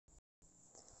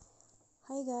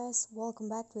Hi guys, welcome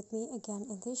back with me again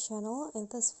in this channel. In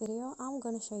this video, I'm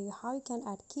gonna show you how you can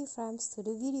add keyframes to the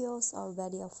videos or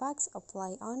video effects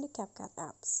apply on the CapCut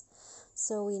apps.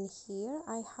 So in here,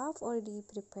 I have already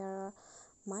prepared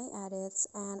my edits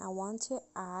and I want to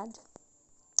add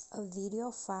a video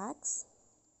effects.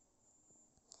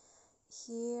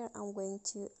 Here, I'm going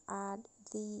to add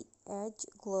the edge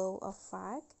glow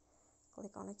effect.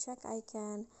 Click on the check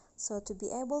icon. So to be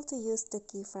able to use the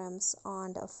keyframes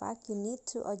on the effect, you need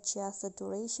to adjust the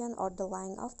duration or the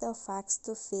length of the effects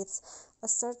to fit a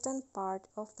certain part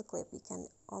of the clip. You can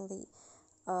only,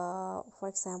 for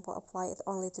example, apply it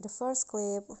only to the first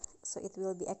clip, so it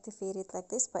will be activated like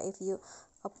this. But if you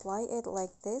apply it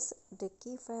like this, the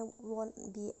keyframe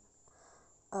won't be,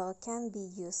 can be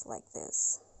used like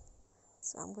this.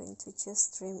 So I'm going to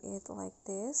just trim it like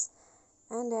this.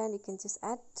 And then you can just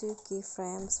add two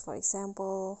keyframes, for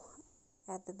example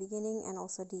at the beginning and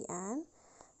also the end.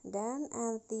 Then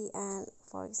at the end,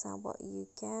 for example, you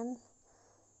can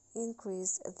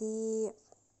increase the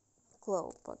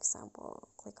glow. For example,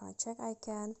 click on check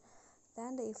icon,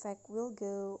 then the effect will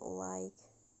go like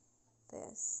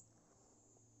this.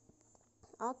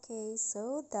 Okay,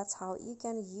 so that's how you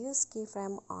can use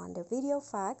keyframe on the video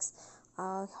effects.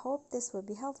 I hope this will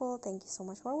be helpful. Thank you so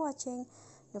much for watching.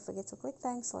 Don't forget to click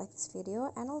thanks, like this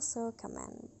video, and also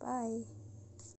comment. Bye.